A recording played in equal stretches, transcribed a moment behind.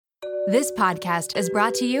This podcast is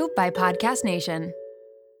brought to you by Podcast Nation.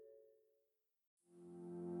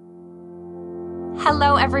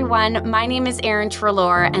 Hello, everyone. My name is Erin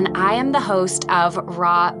Treloar, and I am the host of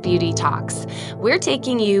Raw Beauty Talks. We're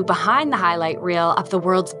taking you behind the highlight reel of the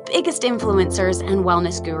world's biggest influencers and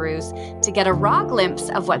wellness gurus to get a raw glimpse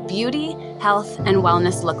of what beauty, health, and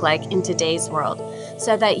wellness look like in today's world,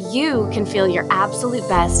 so that you can feel your absolute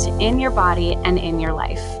best in your body and in your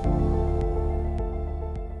life.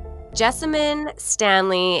 Jessamyn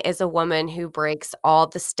Stanley is a woman who breaks all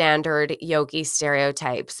the standard yogi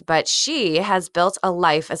stereotypes, but she has built a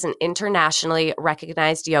life as an internationally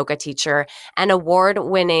recognized yoga teacher and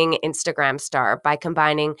award-winning Instagram star by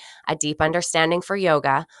combining a deep understanding for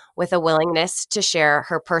yoga with a willingness to share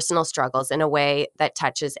her personal struggles in a way that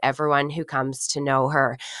touches everyone who comes to know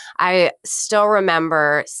her. I still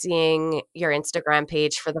remember seeing your Instagram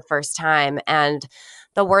page for the first time, and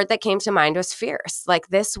the word that came to mind was fierce. Like,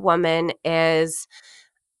 this woman is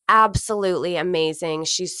absolutely amazing.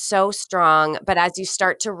 She's so strong. But as you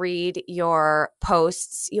start to read your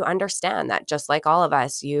posts, you understand that just like all of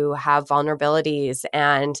us, you have vulnerabilities,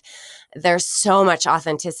 and there's so much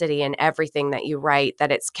authenticity in everything that you write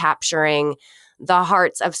that it's capturing the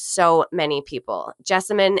hearts of so many people.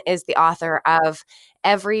 Jessamyn is the author of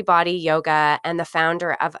Everybody Yoga and the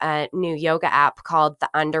founder of a new yoga app called The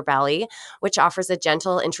Underbelly, which offers a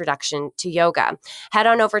gentle introduction to yoga. Head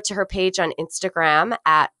on over to her page on Instagram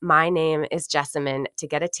at My Name is Jessamyn to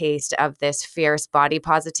get a taste of this fierce body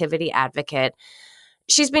positivity advocate.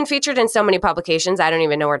 She's been featured in so many publications, I don't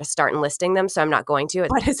even know where to start in listing them, so I'm not going to.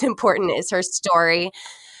 What is important is her story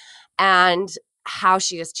and how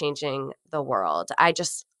she is changing the world. I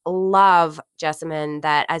just love, Jessamyn,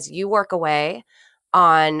 that as you work away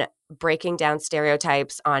on breaking down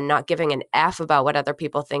stereotypes, on not giving an F about what other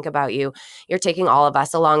people think about you, you're taking all of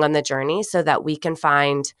us along on the journey so that we can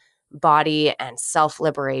find body and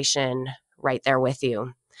self-liberation right there with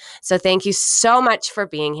you. So thank you so much for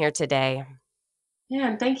being here today. Yeah,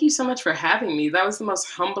 and thank you so much for having me. That was the most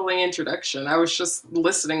humbling introduction. I was just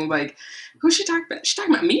listening like, who's she talking about? She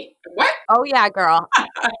talking about me? What? Oh yeah, girl.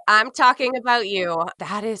 I'm talking about you.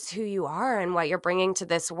 That is who you are and what you're bringing to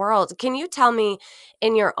this world. Can you tell me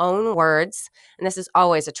in your own words, and this is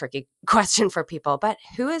always a tricky question for people, but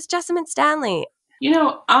who is Jessamyn Stanley?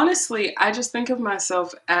 Honestly, I just think of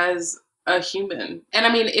myself as a human. And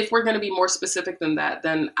I mean, if we're going to be more specific than that,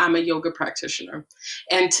 then I'm a yoga practitioner.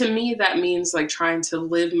 And to me, that means like trying to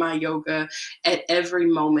live my yoga at every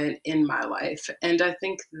moment in my life. And I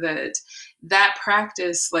think that that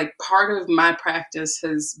practice, like part of my practice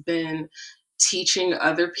has been teaching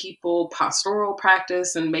other people pastoral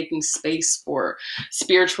practice and making space for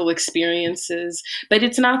spiritual experiences. But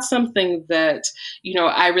it's not something that,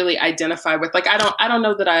 I really identify with. Like, I don't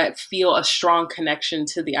know that I feel a strong connection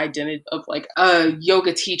to the identity of like a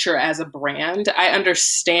yoga teacher as a brand. I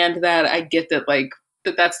understand that. I get that, like,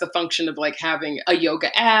 that's the function of like having a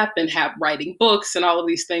yoga app and writing books and all of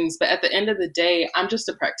these things. But at the end of the day, I'm just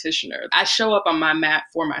a practitioner. I show up on my mat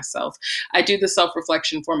for myself. I do the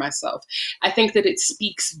self-reflection for myself. I think that it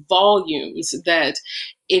speaks volumes that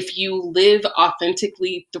if you live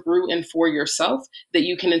authentically through and for yourself, that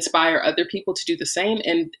you can inspire other people to do the same.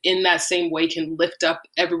 And in that same way can lift up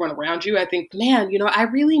everyone around you. I think, man, I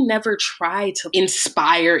really never try to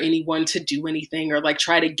inspire anyone to do anything or like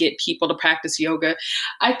try to get people to practice yoga.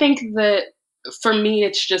 I think that for me,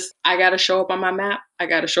 it's just, I got to show up on my mat. I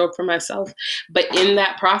got to show up for myself. But in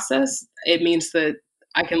that process, it means that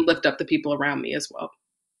I can lift up the people around me as well.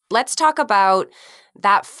 Let's talk about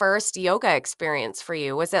that first yoga experience for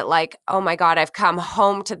you. Was it like, oh my God, I've come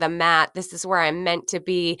home to the mat. This is where I'm meant to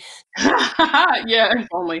be? Yeah,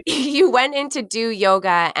 only. You went in to do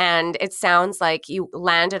yoga and it sounds like you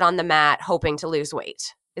landed on the mat hoping to lose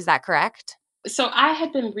weight. Is that correct? So I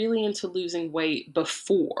had been really into losing weight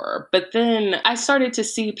before, but then I started to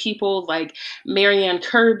see people like Marianne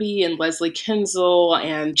Kirby and Leslie Kinzel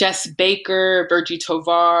and Jess Baker, Virgie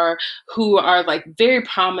Tovar, who are like very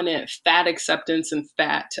prominent fat acceptance and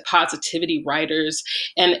fat positivity writers.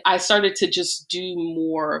 And I started to just do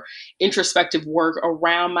more introspective work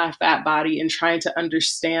around my fat body and trying to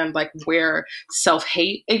understand like where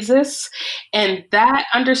self-hate exists. And that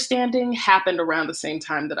understanding happened around the same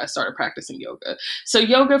time that I started practicing yoga. So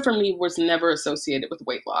yoga for me was never associated with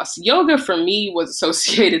weight loss. Yoga for me was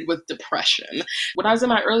associated with depression. When I was in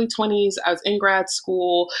my early 20s, I was in grad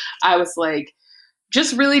school. I was like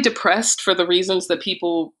just really depressed for the reasons that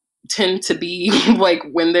people tend to be like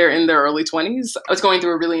when they're in their early 20s. I was going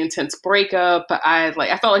through a really intense breakup. I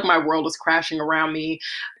felt like my world was crashing around me.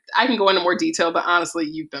 I can go into more detail, but honestly,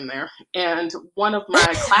 you've been there. And one of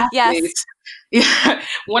my classmates, Yeah,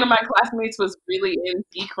 one of my classmates was really in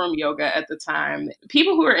Bikram yoga at the time.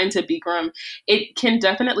 People who are into Bikram, it can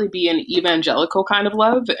definitely be an evangelical kind of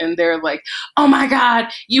love. And they're like, oh my God,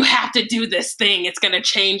 you have to do this thing. It's going to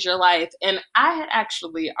change your life. And I had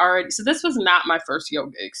actually already, so this was not my first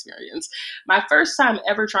yoga experience. My first time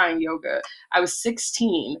ever trying yoga, I was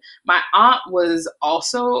 16. My aunt was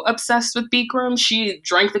also obsessed with Bikram. She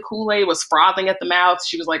drank the Kool-Aid, was frothing at the mouth.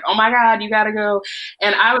 She was like, oh my God, you got to go.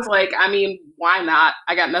 And I was like, I mean, why not?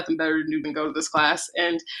 I got nothing better to do than go to this class.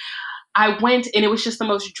 And I went and it was just the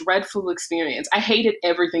most dreadful experience. I hated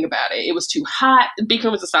everything about it. It was too hot.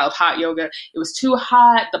 Bikram was a style of hot yoga. It was too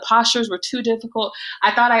hot. The postures were too difficult.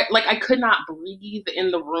 I thought I could not breathe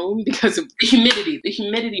in the room because of the humidity. The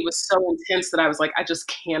humidity was so intense that I was like, I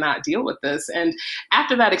just cannot deal with this. And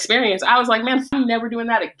after that experience, I was like, man, I'm never doing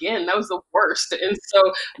that again. That was the worst. And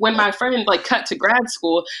so when my friend like cut to grad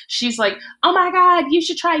school, she's like, oh my God, you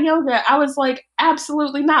should try yoga. I was like,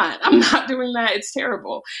 absolutely not. I'm not doing that. It's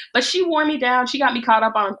terrible. But she wore me down. She got me caught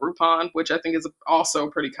up on Groupon, which I think is also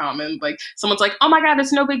pretty common. Like someone's like, oh my God,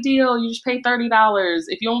 it's no big deal. You just pay $30.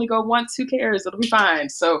 If you only go once, who cares? It'll be fine.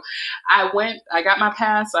 So I went, I got my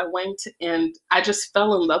pass, I went, and I just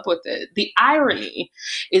fell in love with it. The irony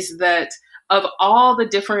is that of all the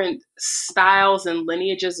different styles and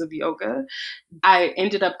lineages of yoga, I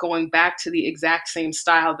ended up going back to the exact same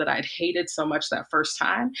style that I'd hated so much that first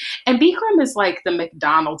time. And Bikram is like the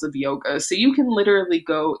McDonald's of yoga. So you can literally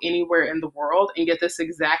go anywhere in the world and get this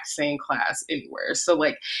exact same class anywhere. So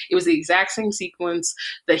like it was the exact same sequence.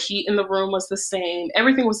 The heat in the room was the same.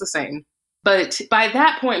 Everything was the same. But by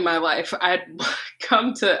that point in my life, I'd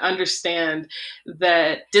come to understand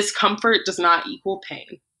that discomfort does not equal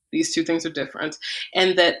pain. These two things are different,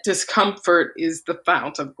 and that discomfort is the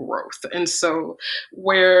fount of growth. And so,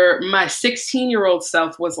 where my 16-year-old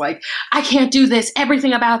self was like, I can't do this,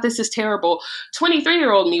 everything about this is terrible,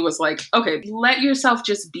 23-year-old me was like, okay, let yourself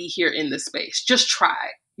just be here in this space. Just try.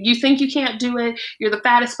 You think you can't do it. You're the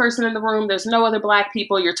fattest person in the room. There's no other Black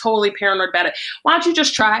people. You're totally paranoid about it. Why don't you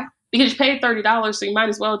just try? Because you paid $30, so you might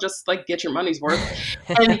as well just like get your money's worth.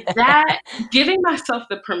 And that, giving myself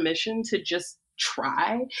the permission to just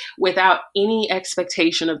try without any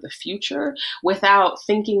expectation of the future, without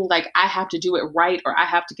thinking like I have to do it right or I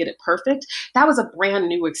have to get it perfect, that was a brand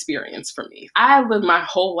new experience for me. I lived my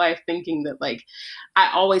whole life thinking that like I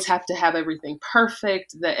always have to have everything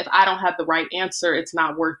perfect, that if I don't have the right answer, it's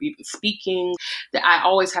not worth even speaking, that I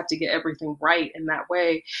always have to get everything right in that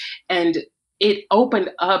way. And it opened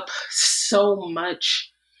up so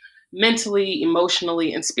much mentally,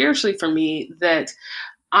 emotionally, and spiritually for me that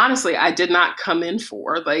honestly, I did not come in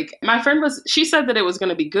for. Like, my friend she said that it was going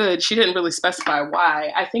to be good. She didn't really specify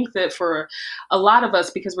why. I think that for a lot of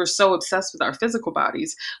us, because we're so obsessed with our physical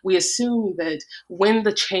bodies, we assume that when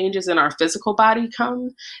the changes in our physical body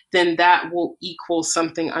come, then that will equal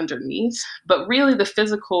something underneath. But really, the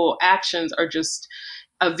physical actions are just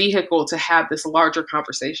a vehicle to have this larger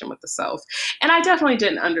conversation with the self. And I definitely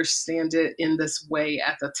didn't understand it in this way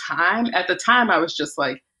at the time. At the time, I was just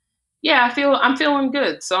like, yeah, I'm feeling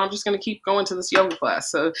good. So I'm just going to keep going to this yoga class.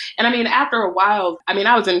 So, and I mean, after a while, I mean,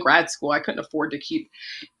 I was in grad school. I couldn't afford to keep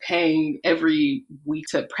paying every week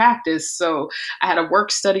to practice. So I had a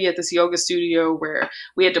work study at this yoga studio where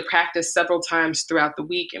we had to practice several times throughout the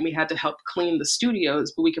week and we had to help clean the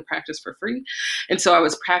studios, but we could practice for free. And so I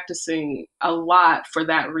was practicing a lot for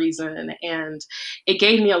that reason. And it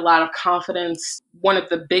gave me a lot of confidence. One of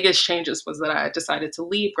the biggest changes was that I decided to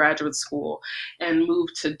leave graduate school and move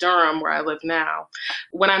to Durham, where I live now.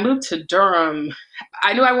 When I moved to Durham,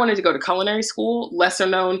 I knew I wanted to go to culinary school, lesser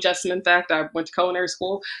known, Jessamine fact, I went to culinary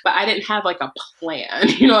school, but I didn't have like a plan.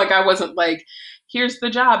 Like I wasn't like, here's the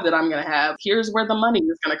job that I'm going to have. Here's where the money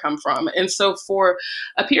is going to come from. And so for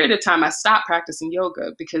a period of time, I stopped practicing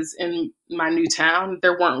yoga because in my new town,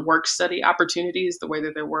 there weren't work study opportunities the way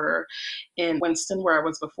that there were in Winston, where I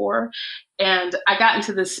was before. And I got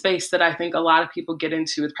into this space that I think a lot of people get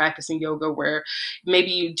into with practicing yoga, where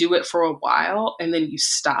maybe you do it for a while and then you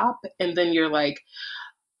stop and then you're like,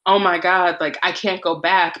 oh my God, like I can't go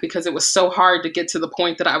back because it was so hard to get to the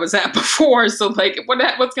point that I was at before. So like,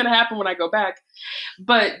 what's going to happen when I go back?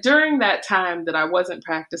 But during that time that I wasn't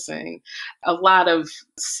practicing, a lot of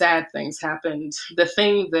sad things happened. The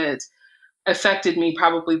thing that affected me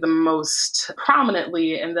probably the most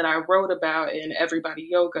prominently and that I wrote about in Everybody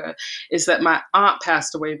Yoga is that my aunt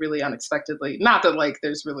passed away really unexpectedly. Not that like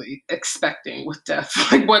there's really expecting with death,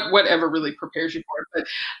 like whatever really prepares you for it, but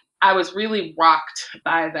I was really rocked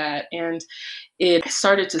by that. And it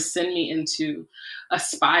started to send me into a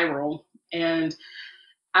spiral. And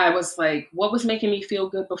I was like, what was making me feel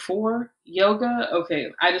good before? Yoga? Okay,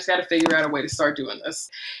 I just got to figure out a way to start doing this.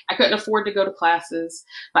 I couldn't afford to go to classes,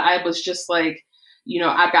 but I was just like,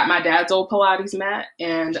 I've got my dad's old Pilates mat,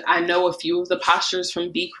 and I know a few of the postures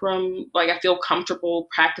from Bikram. Like, I feel comfortable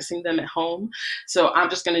practicing them at home. So I'm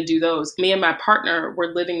just going to do those. Me and my partner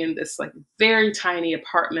were living in this like very tiny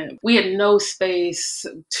apartment. We had no space,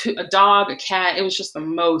 a dog, a cat. It was just the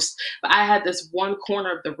most. But I had this one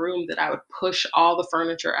corner of the room that I would push all the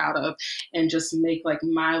furniture out of and just make like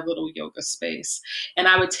my little yoga space. And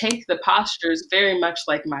I would take the postures very much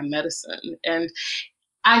like my medicine. And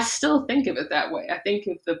I still think of it that way. I think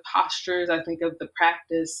of the postures, I think of the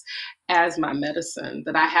practice as my medicine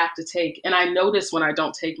that I have to take. And I notice when I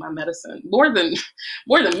don't take my medicine more than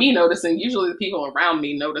me noticing. Usually the people around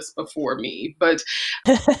me notice before me, but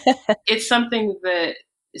it's something that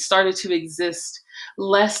started to exist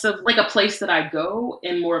less of like a place that I go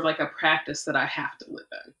and more of like a practice that I have to live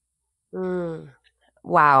in. Mm.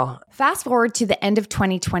 Wow. Fast forward to the end of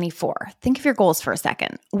 2024. Think of your goals for a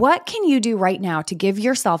second. What can you do right now to give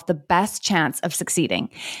yourself the best chance of succeeding?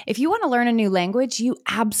 If you want to learn a new language, you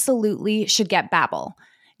absolutely should get Babbel.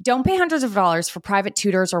 Don't pay hundreds of dollars for private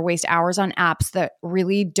tutors or waste hours on apps that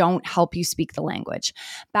really don't help you speak the language.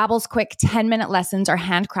 Babbel's quick 10-minute lessons are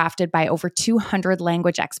handcrafted by over 200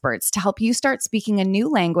 language experts to help you start speaking a new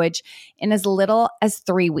language in as little as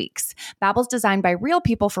 3 weeks. Babbel's designed by real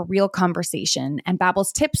people for real conversation, and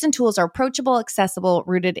Babbel's tips and tools are approachable, accessible,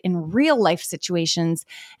 rooted in real-life situations,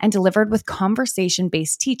 and delivered with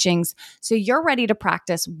conversation-based teachings, so you're ready to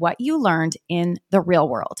practice what you learned in the real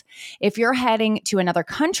world. If you're heading to another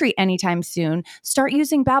country anytime soon, start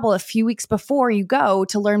using Babbel a few weeks before you go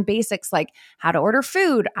to learn basics like how to order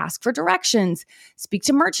food, ask for directions, speak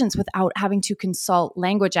to merchants without having to consult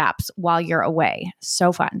language apps while you're away.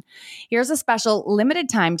 So fun. Here's a special limited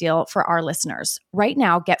time deal for our listeners. Right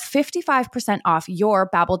now, get 55% off your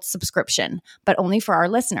Babbel subscription, but only for our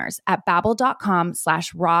listeners at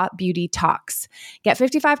babbel.com/rawbeautytalks. Get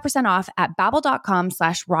 55% off at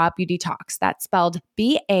babbel.com/rawbeautytalks. That's spelled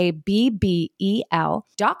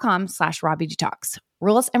babbel.com/rawbeautytalks.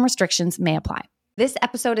 Rules and restrictions may apply. This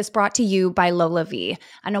episode is brought to you by LolaVie,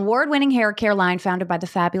 an award-winning hair care line founded by the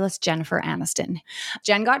fabulous Jennifer Aniston.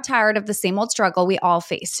 Jen got tired of the same old struggle we all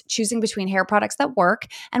face, choosing between hair products that work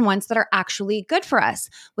and ones that are actually good for us.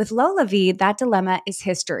 With LolaVie, that dilemma is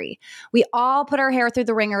history. We all put our hair through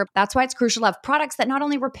the ringer. That's why it's crucial to have products that not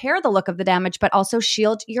only repair the look of the damage, but also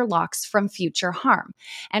shield your locks from future harm.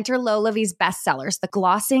 Enter LolaVie's bestsellers, the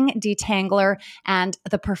Glossing Detangler and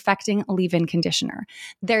the Perfecting Leave-In Conditioner.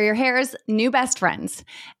 They're your hair's new best friends.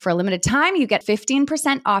 For a limited time, you get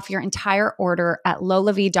 15% off your entire order at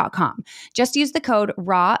lolavie.com. Just use the code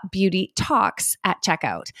RAWBEAUTYTALKS at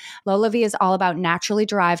checkout. LolaVie is all about naturally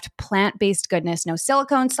derived plant-based goodness, no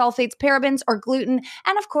silicones, sulfates, parabens, or gluten,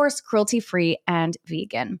 and of course, cruelty-free and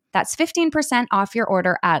vegan. That's 15% off your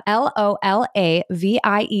order at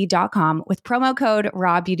LOLAVIE.com with promo code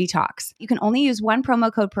RAWBEAUTYTALKS. You can only use one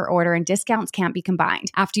promo code per order and discounts can't be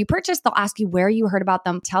combined. After you purchase, they'll ask you where you heard about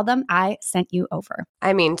them. Tell them I sent you over.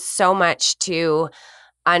 I mean, so much to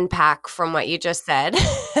unpack from what you just said.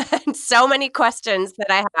 So many questions that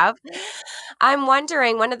I have. I'm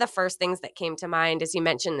wondering, one of the first things that came to mind is you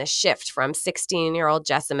mentioned the shift from 16-year-old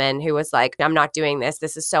Jessamine, who was like, I'm not doing this.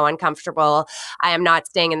 This is so uncomfortable. I am not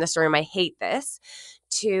staying in this room. I hate this.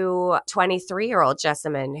 To 23-year-old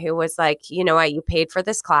Jessamine, who was like, you know what, you paid for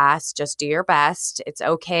this class, just do your best. It's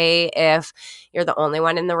okay if you're the only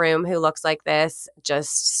one in the room who looks like this,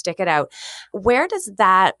 just stick it out. Where does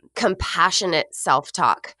that compassionate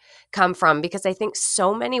self-talk come from? Because I think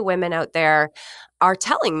so many women out there are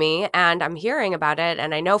telling me, and I'm hearing about it,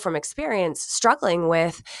 and I know from experience, struggling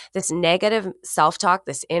with this negative self-talk,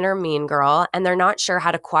 this inner mean girl, and they're not sure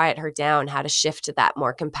how to quiet her down, how to shift to that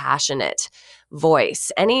more compassionate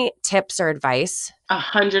voice. Any tips or advice?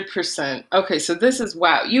 100%. Okay, so this is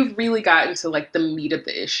wow. You've really gotten to like the meat of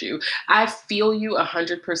the issue. I feel you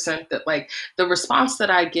 100% that like the response that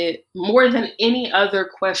I get more than any other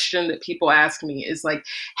question that people ask me is like,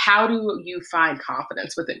 how do you find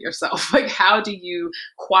confidence within yourself? Like, how do you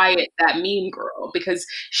quiet that mean girl? Because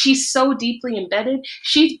she's so deeply embedded.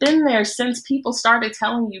 She's been there since people started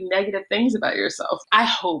telling you negative things about yourself. I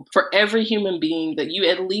hope for every human being that you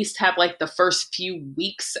at least have like the first few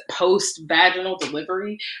weeks post-vaginal delivery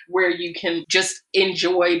delivery where you can just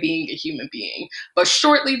enjoy being a human being. But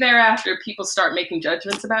shortly thereafter, people start making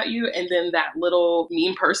judgments about you. And then that little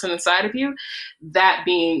mean person inside of you, that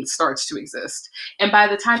being starts to exist. And by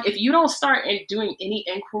the time, if you don't start doing any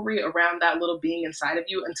inquiry around that little being inside of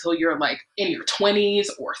you until you're like in your 20s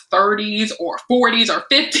or 30s or 40s or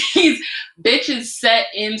 50s, bitch is set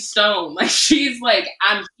in stone. Like she's like,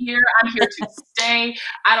 I'm here to stay.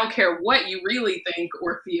 I don't care what you really think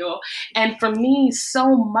or feel. And for me,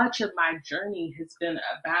 so much of my journey has been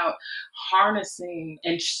about harnessing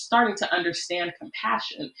and starting to understand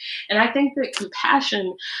compassion. And I think that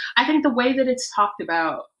compassion, I think the way that it's talked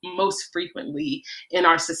about most frequently in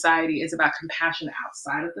our society is about compassion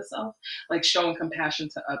outside of the self, like showing compassion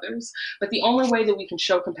to others. But the only way that we can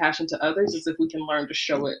show compassion to others is if we can learn to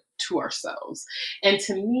show it to ourselves. And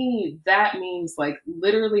to me, that means like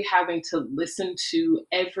literally having to listen to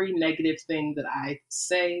every negative thing that I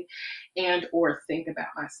say and or think about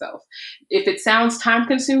myself. If it sounds time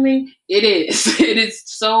consuming, it is. It is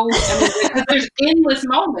so, because there's endless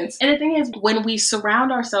moments. And the thing is, when we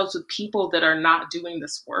surround ourselves with people that are not doing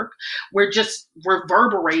this work, we're just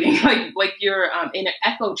reverberating like you're in an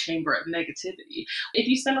echo chamber of negativity. If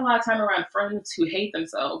you spend a lot of time around friends who hate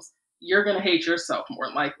themselves, you're going to hate yourself more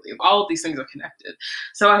than likely. All of these things are connected.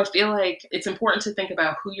 So I feel like it's important to think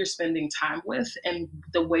about who you're spending time with and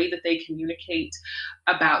the way that they communicate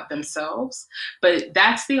about themselves. But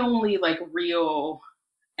that's the only like real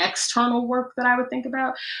external work that I would think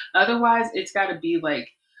about. Otherwise, it's got to be like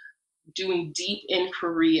doing deep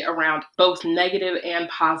inquiry around both negative and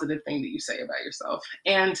positive thing that you say about yourself.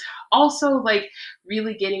 And also like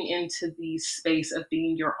really getting into the space of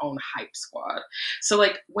being your own hype squad. So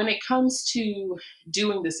like when it comes to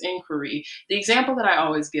doing this inquiry, the example that I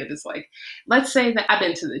always give is like, let's say that I've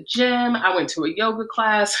been to the gym, I went to a yoga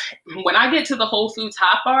class. When I get to the Whole Foods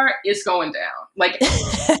hot bar, it's going down. Like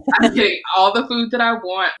I'm getting all the food that I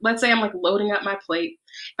want. Let's say I'm like loading up my plate,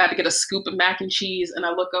 about to get a scoop of mac and cheese, and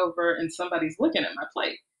I look over and somebody's looking at my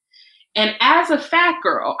plate. And as a fat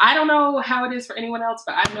girl, I don't know how it is for anyone else,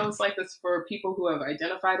 but I know it's like this for people who have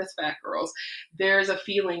identified as fat girls. There's a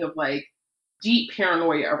feeling of like deep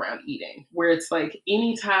paranoia around eating, where it's like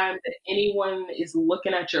anytime that anyone is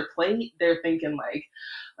looking at your plate, they're thinking like,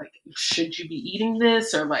 should you be eating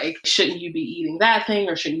this? Or like, shouldn't you be eating that thing?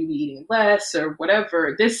 Or shouldn't you be eating less? Or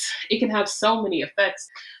whatever. It can have so many effects,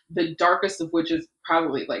 the darkest of which is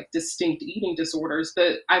probably like distinct eating disorders.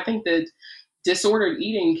 But I think that disordered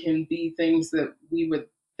eating can be things that we would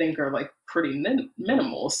think are like pretty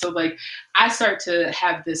minimal. So like I start to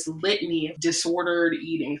have this litany of disordered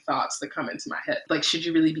eating thoughts that come into my head. Like, should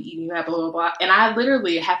you really be eating that? Blah, blah, blah. And I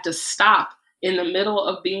literally have to stop in the middle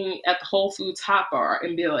of being at the Whole Foods hot bar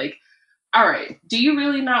and be like, all right, do you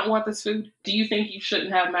really not want this food? Do you think you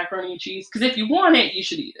shouldn't have macaroni and cheese? Because if you want it, you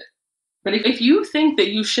should eat it. But if you think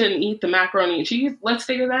that you shouldn't eat the macaroni and cheese, let's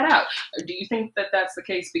figure that out. Or do you think that that's the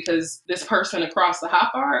case because this person across the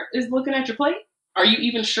hot bar is looking at your plate? Are you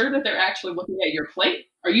even sure that they're actually looking at your plate?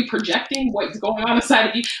 Are you projecting what's going on inside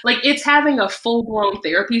of you? Like, it's having a full-blown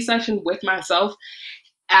therapy session with myself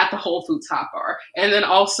at the Whole Foods hot bar. And then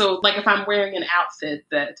also, like, if I'm wearing an outfit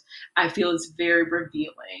that I feel is very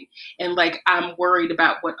revealing and like I'm worried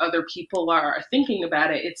about what other people are thinking about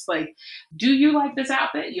it, it's like, do you like this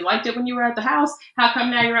outfit? You liked it when you were at the house. How come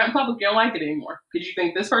now you're out in public you don't like it anymore? Because you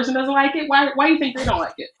think this person doesn't like it? Why do you think they don't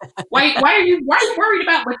like it? Why are you worried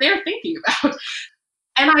about what they're thinking about?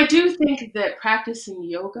 And I do think that practicing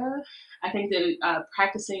yoga, I think that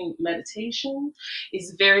practicing meditation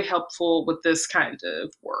is very helpful with this kind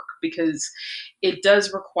of work because it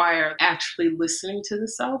does require actually listening to the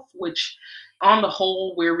self, which on the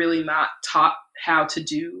whole, we're really not taught how to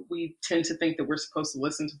do. We tend to think that we're supposed to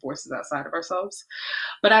listen to voices outside of ourselves.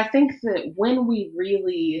 But I think that when we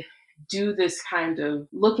really do this kind of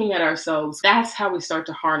looking at ourselves, that's how we start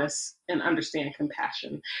to harness and understand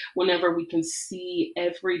compassion. Whenever we can see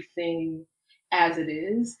everything as it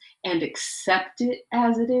is and accept it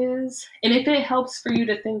as it is. And if it helps for you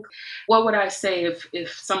to think, what would I say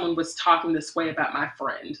if someone was talking this way about my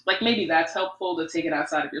friend? Like maybe that's helpful to take it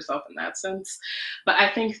outside of yourself in that sense. But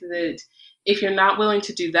I think that if you're not willing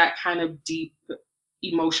to do that kind of deep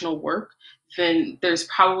emotional work, then there's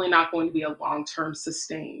probably not going to be a long-term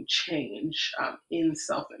sustained change in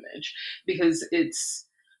self-image because it's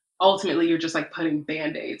ultimately you're just like putting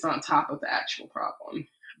band-aids on top of the actual problem.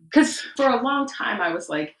 Because for a long time I was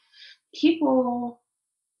like, people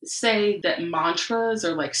say that mantras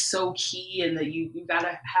are like so key and that you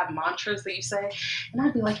gotta have mantras that you say. And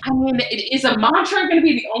I'd be like, I mean, is a mantra gonna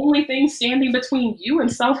be the only thing standing between you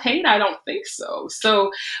and self-hate? I don't think so.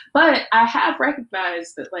 But I have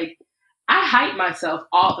recognized that like, I hype myself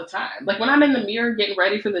all the time. Like when I'm in the mirror getting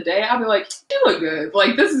ready for the day, I'll be like, doing good.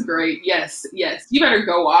 Like this is great. Yes, yes. You better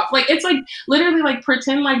go off. Like it's like literally like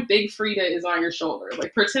pretend like Big Frida is on your shoulder.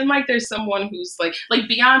 Like pretend like there's someone who's like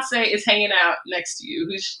Beyonce is hanging out next to you.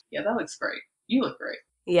 Who's yeah, that looks great. You look great.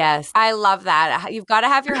 Yes, I love that. You've got to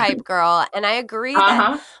have your hype girl. And I agree that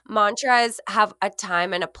Uh-huh. mantras have a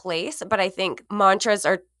time and a place, but I think mantras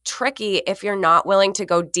are tricky if you're not willing to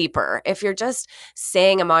go deeper. If you're just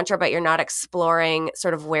saying a mantra, but you're not exploring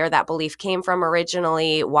sort of where that belief came from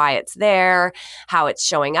originally, why it's there, how it's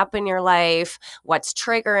showing up in your life, what's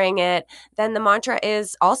triggering it, then the mantra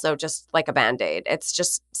is also just like a band-aid. It's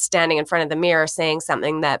just standing in front of the mirror saying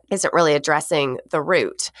something that isn't really addressing the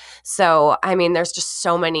root. So, I mean, there's just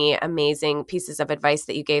so many amazing pieces of advice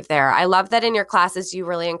that you gave there. I love that in your classes, you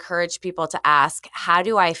really encourage people to ask, how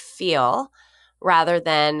do I feel? Rather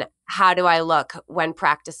than how do I look when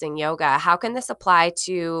practicing yoga? How can this apply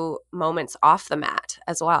to moments off the mat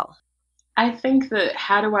as well? I think that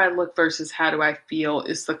how do I look versus how do I feel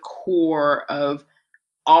is the core of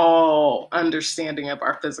all understanding of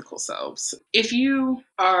our physical selves. If you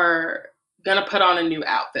are gonna put on a new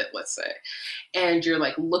outfit, let's say, and you're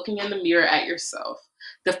like looking in the mirror at yourself,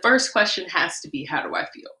 the first question has to be, how do I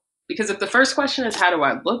feel? Because if the first question is, how do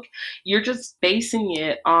I look? You're just basing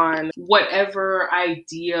it on whatever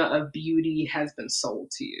idea of beauty has been sold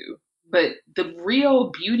to you. But the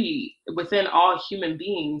real beauty within all human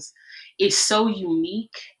beings is so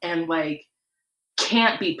unique and like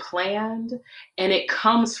can't be planned, and it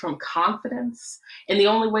comes from confidence, and the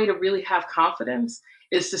only way to really have confidence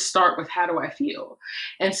is to start with, how do I feel?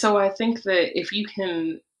 And so I think that if you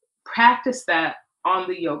can practice that on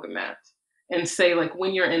the yoga mat and say, like,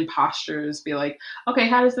 when you're in postures, be like, okay,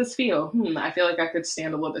 how does this feel? I feel like I could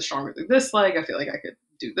stand a little bit stronger through this leg. I feel like I could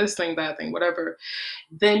do this thing, that thing, whatever.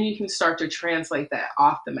 Then you can start to translate that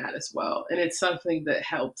off the mat as well, and it's something that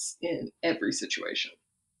helps in every situation.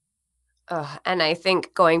 And I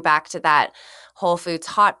think going back to that Whole Foods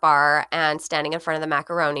hot bar and standing in front of the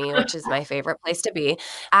macaroni, which is my favorite place to be,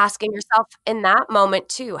 asking yourself in that moment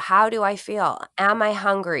too, how do I feel? Am I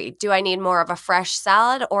hungry? Do I need more of a fresh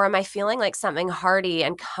salad, or am I feeling like something hearty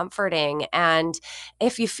and comforting? And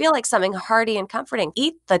if you feel like something hearty and comforting,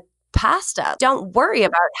 eat the pasta. Don't worry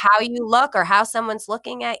about how you look or how someone's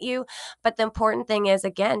looking at you. But the important thing is,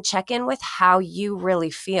 again, check in with how you really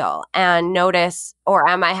feel and notice, or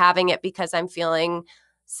am I having it because I'm feeling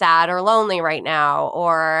sad or lonely right now?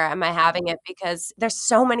 Or am I having it because there's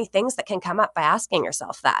so many things that can come up by asking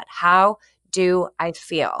yourself that. How do I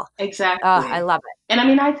feel? I Exactly. love it. And I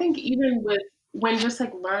mean, I think even with when just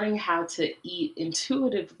like learning how to eat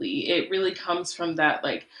intuitively, it really comes from that,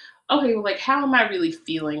 like, okay, well, like, how am I really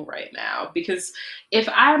feeling right now? Because if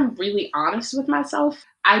I'm really honest with myself,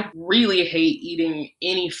 I really hate eating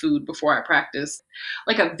any food before I practice.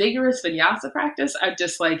 Like a vigorous vinyasa practice, I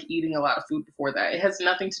dislike eating a lot of food before that. It has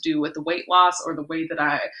nothing to do with the weight loss or the way that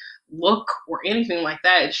I look or anything like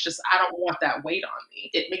that. It's just I don't want that weight on me.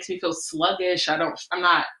 It makes me feel sluggish. I'm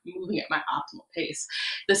not moving at my optimal pace.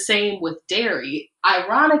 The same with dairy.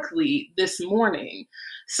 Ironically, this morning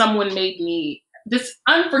someone made me, this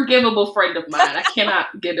unforgivable friend of mine, I cannot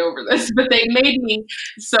get over this, but they made me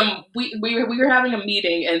we were having a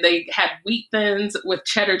meeting and they had wheat thins with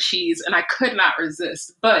cheddar cheese and I could not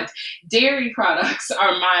resist. But dairy products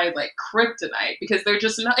are my like kryptonite because they're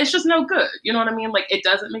just no, it's just no good. You know what I mean? Like it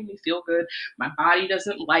doesn't make me feel good. My body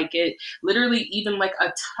doesn't like it. Literally even like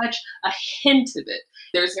a touch, a hint of it,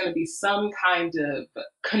 there's going to be some kind of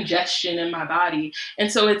congestion in my body.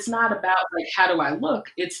 And so it's not about like, how do I look?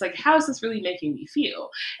 It's like, how is this really making me feel?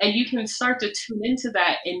 And you can start to tune into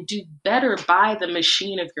that and do better by the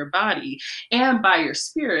machine of your body and by your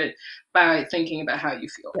spirit by thinking about how you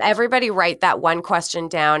feel. Everybody write that one question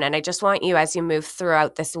down. And I just want you, as you move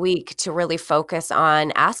throughout this week, to really focus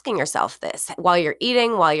on asking yourself this while you're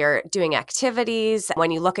eating, while you're doing activities,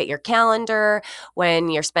 when you look at your calendar, when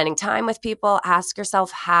you're spending time with people, ask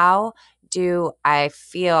yourself, how do I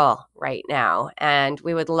feel right now? And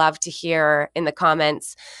we would love to hear in the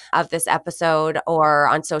comments of this episode or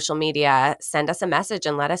on social media. Send us a message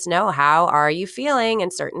and let us know, how are you feeling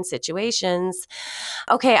in certain situations?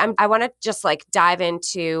 Okay, I want to just like dive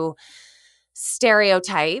into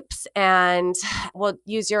stereotypes, and we'll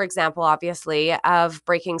use your example, obviously, of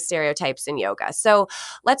breaking stereotypes in yoga. So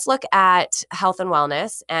let's look at health and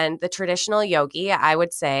wellness. And the traditional yogi, I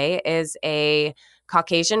would say, is a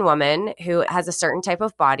Caucasian woman who has a certain type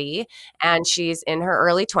of body, and she's in her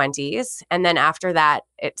early 20s. And then after that,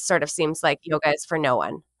 it sort of seems like yoga is for no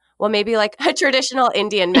one. Well, maybe like a traditional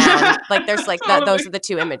Indian man. Like there's like those are the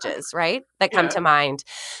two images, right? That come to mind.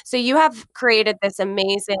 So you have created this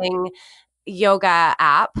amazing yoga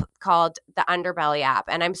app called the Underbelly app.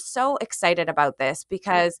 And I'm so excited about this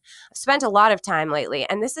because I've spent a lot of time lately.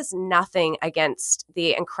 And this is nothing against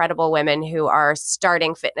the incredible women who are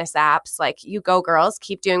starting fitness apps. Like, you go, girls,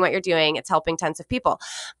 keep doing what you're doing. It's helping tons of people.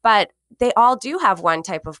 But they all do have one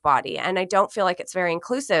type of body. And I don't feel like it's very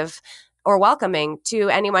inclusive or welcoming to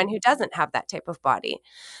anyone who doesn't have that type of body.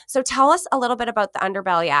 So tell us a little bit about the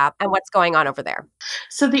Underbelly app and what's going on over there.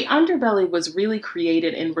 So the Underbelly was really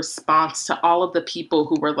created in response to all of the people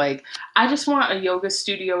who were like, I just want a yoga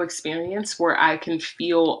studio experience where I can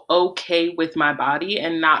feel okay with my body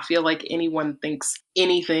and not feel like anyone thinks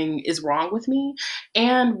anything is wrong with me,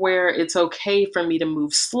 and where it's okay for me to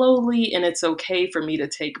move slowly and it's okay for me to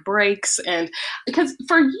take breaks. And because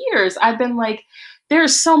for years I've been like,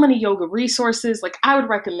 there's so many yoga resources. Like, I would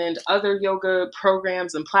recommend other yoga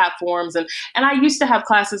programs and platforms. And I used to have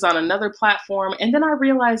classes on another platform. And then I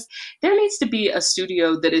realized there needs to be a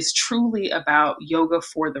studio that is truly about yoga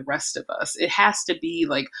for the rest of us. It has to be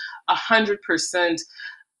like 100%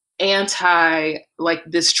 anti like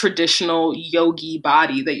this traditional yogi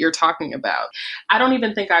body that you're talking about. I don't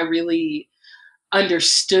even think I really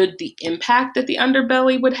understood the impact that the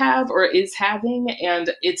Underbelly would have or is having.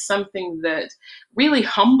 And it's something that really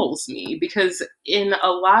humbles me, because in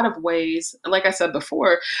a lot of ways, like I said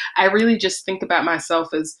before, I really just think about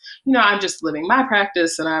myself as, I'm just living my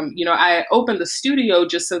practice, and I opened the studio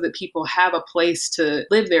just so that people have a place to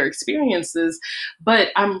live their experiences. But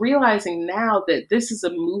I'm realizing now that this is a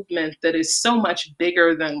movement that is so much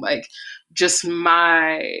bigger than like just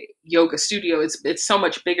my yoga studio. It's so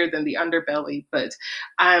much bigger than the Underbelly, but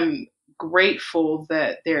I'm grateful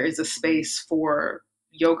that there is a space for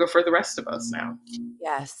yoga for the rest of us now.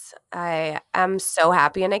 Yes, I am so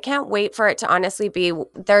happy, and I can't wait for it to honestly be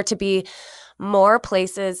there, to be more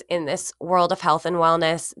places in this world of health and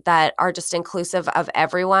wellness that are just inclusive of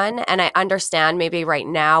everyone. And I understand maybe right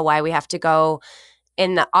now why we have to go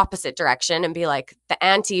in the opposite direction and be like the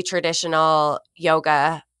anti-traditional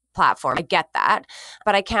yoga platform. I get that,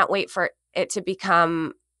 but I can't wait for it to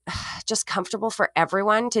become just comfortable for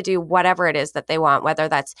everyone to do whatever it is that they want, whether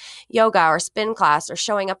that's yoga or spin class or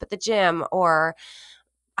showing up at the gym or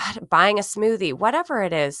buying a smoothie, whatever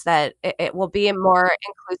it is, that it will be a more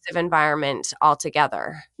inclusive environment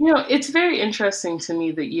altogether. It's very interesting to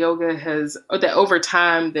me that that over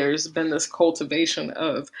time there's been this cultivation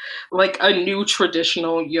of like a new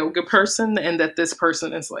traditional yoga person, and that this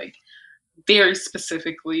person is like very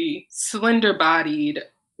specifically slender bodied,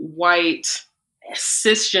 white,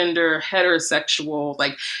 cisgender, heterosexual,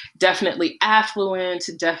 like definitely affluent,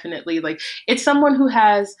 definitely like it's someone who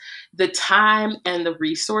has the time and the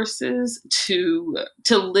resources to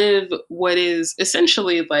live what is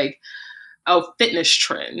essentially like a fitness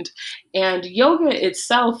trend. And yoga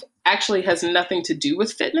itself actually has nothing to do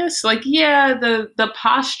with fitness. Like, yeah, the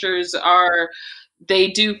postures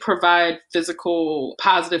they do provide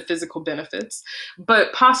positive physical benefits,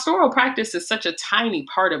 but postural practice is such a tiny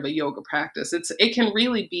part of a yoga practice. It can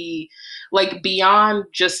really be like beyond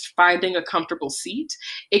just finding a comfortable seat.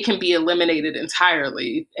 It can be eliminated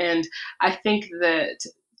entirely. And I think that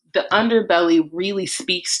the Underbelly really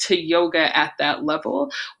speaks to yoga at that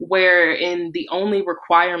level, wherein the only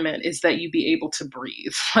requirement is that you be able to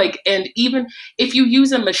breathe. Like, and even if you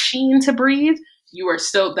use a machine to breathe,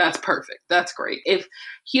 that's perfect. That's great. If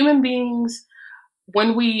human beings,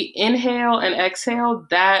 when we inhale and exhale,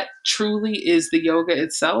 that truly is the yoga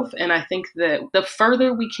itself. And I think that the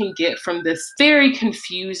further we can get from this very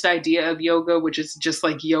confused idea of yoga, which is just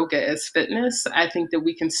like yoga as fitness, I think that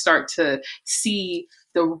we can start to see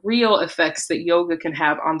the real effects that yoga can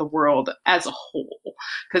have on the world as a whole.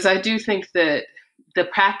 Because I do think that the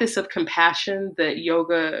practice of compassion that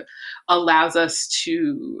yoga allows us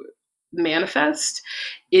to manifest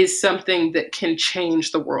is something that can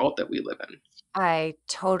change the world that we live in. I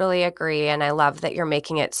totally agree. And I love that you're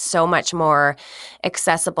making it so much more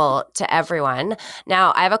accessible to everyone.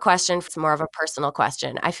 Now, I have a question. It's more of a personal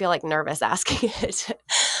question. I feel like nervous asking it.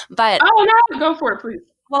 But oh, no, go for it, please.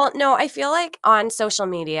 Well, no, I feel like on social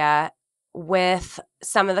media, with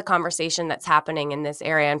some of the conversation that's happening in this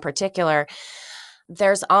area in particular,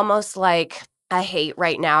 there's almost like a hate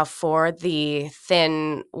right now for the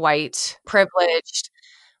thin, white, privileged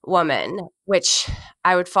woman, which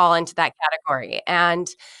I would fall into that category. And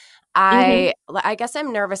I guess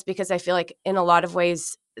I'm nervous because I feel like in a lot of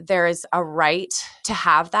ways there is a right to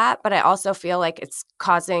have that, but I also feel like it's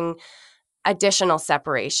causing additional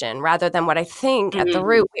separation rather than what I think at the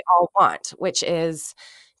root we all want, which is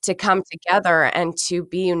to come together and to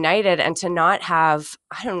be united and to not have,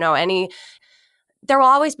 I don't know, there will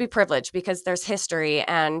always be privilege because there's history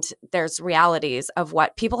and there's realities of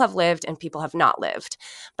what people have lived and people have not lived.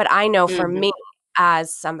 But I know for me,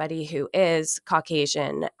 as somebody who is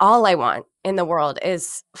Caucasian, all I want in the world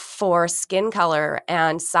is for skin color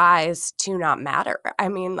and size to not matter. I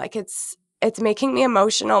mean, like it's making me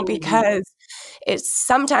emotional because it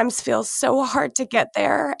sometimes feels so hard to get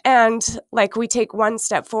there. And like we take one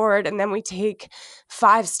step forward and then we take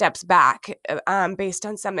 5 steps back based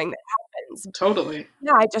on something that happens. Totally.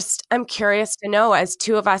 Yeah, I'm curious to know, as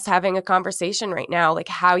two of us having a conversation right now, like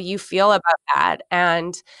how you feel about that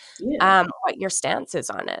and what your stance is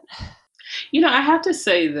on it. I have to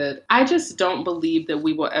say that I just don't believe that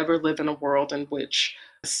we will ever live in a world in which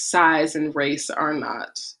size and race are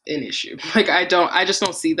not an issue. Like I just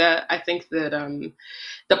don't see that. I think that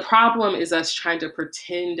the problem is us trying to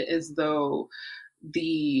pretend as though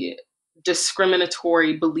the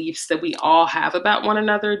discriminatory beliefs that we all have about one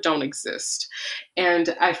another don't exist.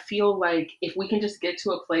 And I feel like if we can just get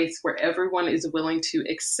to a place where everyone is willing to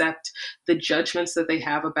accept the judgments that they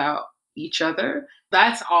have about each other,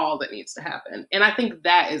 that's all that needs to happen. And I think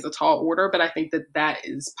that is a tall order, but I think that that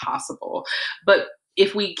is possible. But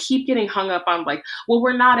if we keep getting hung up on like, well,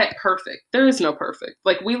 we're not at perfect. There is no perfect.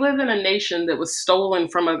 Like we live in a nation that was stolen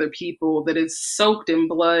from other people, that is soaked in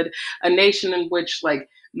blood, a nation in which like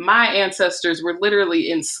my ancestors were literally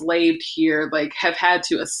enslaved here, like have had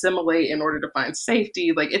to assimilate in order to find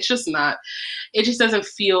safety. Like it just doesn't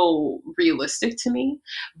feel realistic to me.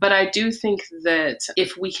 But I do think that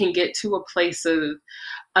if we can get to a place of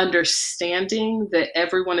understanding that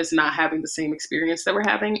everyone is not having the same experience that we're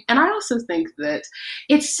having. And I also think that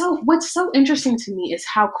what's so interesting to me is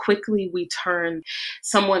how quickly we turn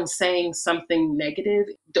someone saying something negative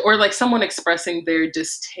or like someone expressing their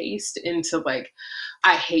distaste into like,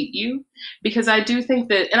 I hate you. Because I do think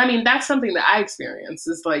that, and I mean, that's something that I experience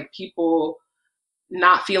is like people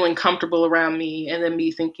not feeling comfortable around me and then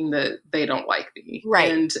me thinking that they don't like me. Right.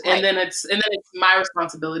 And then it's my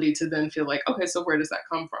responsibility to then feel like, okay, so where does that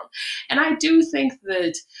come from? And I do think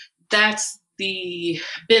that that's been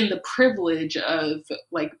the privilege of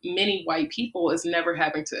like many white people is never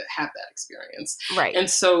having to have that experience. Right. And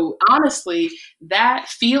so honestly, that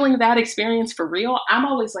feeling that experience for real, I'm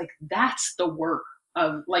always like, that's the work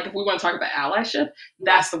of like, if we want to talk about allyship,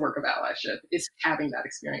 that's the work of allyship, is having that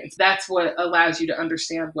experience. That's what allows you to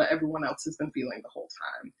understand what everyone else has been feeling the whole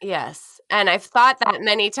time. Yes. And I've thought that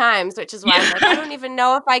many times, which is why I'm like, I don't even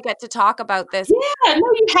know if I get to talk about this. Yeah,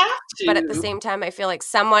 no, you have to. But at the same time, I feel like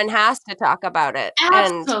someone has to talk about it.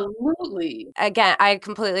 Absolutely. And again, I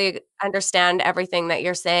completely understand everything that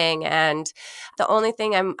you're saying. And the only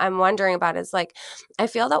thing I'm wondering about is like, I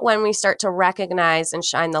feel that when we start to recognize and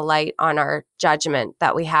shine the light on our judgment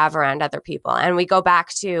that we have around other people, and we go back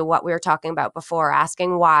to what we were talking about before,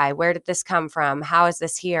 asking why, where did this come from? How is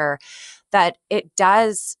this here? That it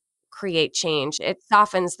does create change. It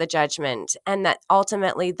softens the judgment. And that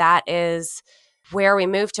ultimately that is where we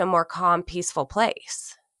move to a more calm, peaceful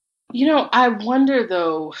place. I wonder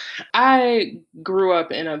though, I grew up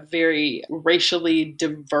in a very racially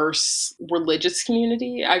diverse religious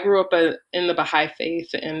community. I grew up in the Baha'i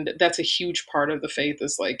faith, and that's a huge part of the faith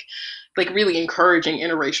is like really encouraging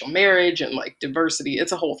interracial marriage and like diversity.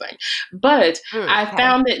 It's a whole thing. But I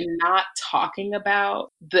found that not talking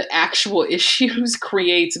about the actual issues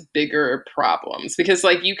creates bigger problems because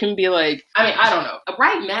like you can be like, I mean, I don't know.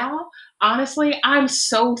 Right now, honestly, I'm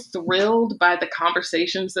so thrilled by the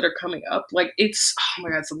conversations that are coming up. Like oh my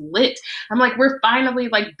God, it's lit. I'm like, we're finally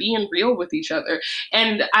like being real with each other.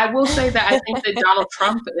 And I will say that I think that Donald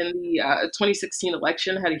Trump in the 2016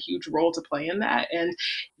 election had a huge role to play in that. And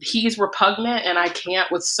he's repugnant and I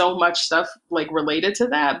can't with so much stuff like related to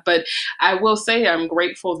that. But I will say I'm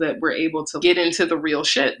grateful that we're able to get into the real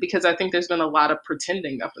shit because I think there's been a lot of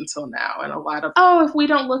pretending up until now and a lot of, oh, if we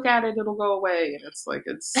don't look at it, it'll go away. And it's like,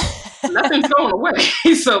 nothing's going away.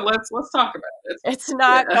 So let's talk about it. It's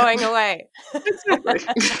not going away.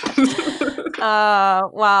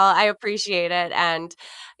 Well, I appreciate it. And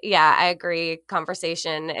yeah, I agree.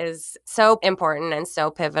 Conversation is so important and so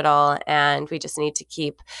pivotal. And we just need to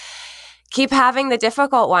keep having the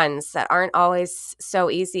difficult ones that aren't always so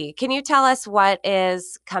easy. Can you tell us what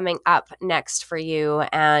is coming up next for you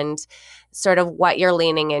and sort of what you're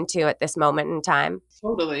leaning into at this moment in time?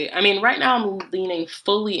 Totally. I mean, right now I'm leaning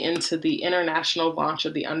fully into the international launch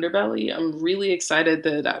of the Underbelly. I'm really excited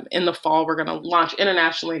that in the fall we're going to launch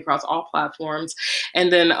internationally across all platforms.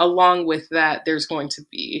 And then along with that, there's going to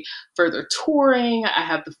be further touring. I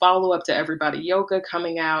have the follow-up to Everybody Yoga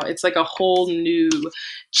coming out. It's like a whole new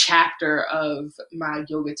chapter of my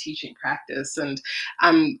yoga teaching practice. And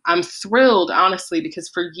I'm thrilled, honestly, because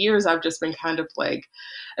for years I've just been kind of like,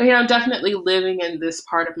 I mean, I'm definitely living in this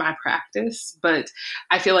part of my practice, but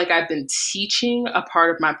I feel like I've been teaching a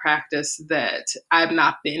part of my practice that I've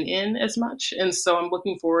not been in as much. And so I'm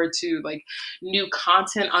looking forward to like new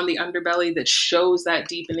content on the Underbelly that shows that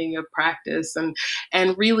deepening of practice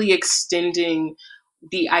and really extending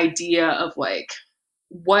the idea of like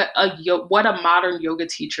what a modern yoga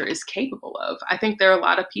teacher is capable of. I think there are a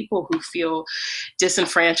lot of people who feel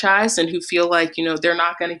disenfranchised and who feel like, they're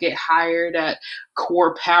not going to get hired at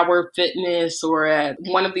Core Power Fitness or at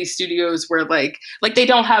one of these studios where like they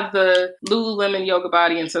don't have the Lululemon yoga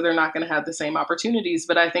body, and so they're not going to have the same opportunities.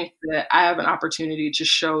 But I think that I have an opportunity to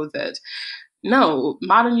show that no,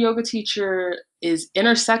 modern yoga teacher is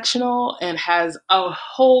intersectional and has a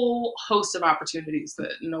whole host of opportunities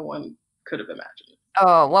that no one could have imagined.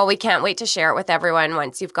 Oh, well, we can't wait to share it with everyone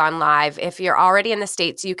once you've gone live. If you're already in the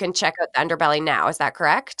States, you can check out the Underbelly now. Is that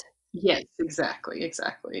correct? Yes, exactly.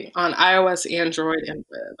 On iOS, Android, and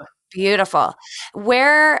web. Beautiful.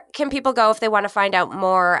 Where can people go if they want to find out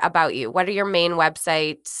more about you? What are your main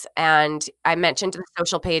websites? And I mentioned the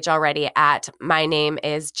social page already at My Name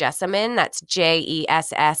is Jessamyn. That's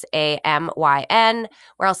JESSAMYN.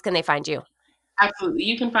 Where else can they find you? Absolutely.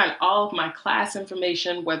 You can find all of my class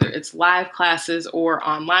information, whether it's live classes or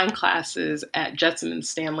online classes, at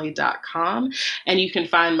jessamynstanley.com. And you can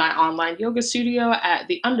find my online yoga studio at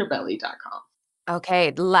theunderbelly.com.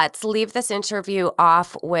 Okay, let's leave this interview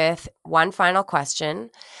off with one final question.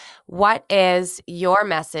 What is your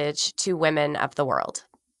message to women of the world?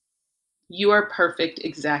 You are perfect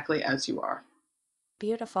exactly as you are.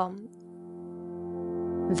 Beautiful.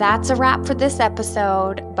 That's a wrap for this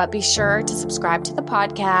episode, but be sure to subscribe to the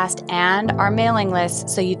podcast and our mailing list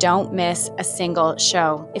so you don't miss a single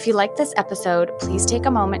show. If you like this episode, please take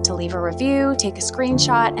a moment to leave a review, take a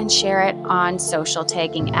screenshot, and share it on social,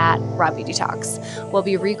 tagging at Raw Beauty Talks. We'll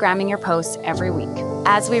be regramming your posts every week.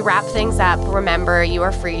 As we wrap things up, remember you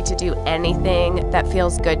are free to do anything that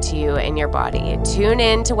feels good to you in your body. Tune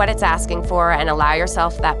in to what it's asking for and allow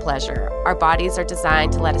yourself that pleasure. Our bodies are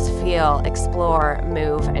designed to let us feel, explore,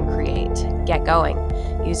 move, and create. Get going.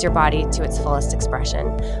 Use your body to its fullest expression.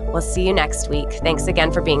 We'll see you next week. Thanks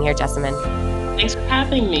again for being here, Jessamyn. Thanks for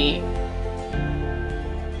having me.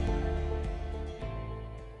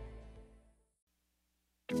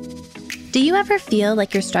 Do you ever feel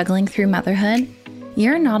like you're struggling through motherhood?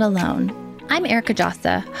 You're not alone. I'm Erica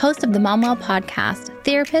Jossa, host of the MomWell podcast,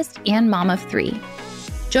 therapist, and mom of 3.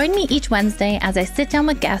 Join me each Wednesday as I sit down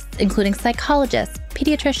with guests, including psychologists,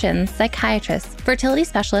 pediatricians, psychiatrists, fertility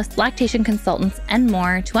specialists, lactation consultants, and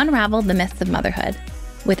more to unravel the myths of motherhood.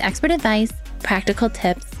 With expert advice, practical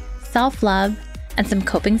tips, self-love, and some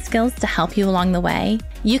coping skills to help you along the way,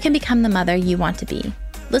 you can become the mother you want to be.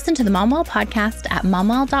 Listen to the MomWell podcast at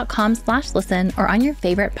momwell.com/listen or on your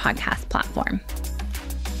favorite podcast platform.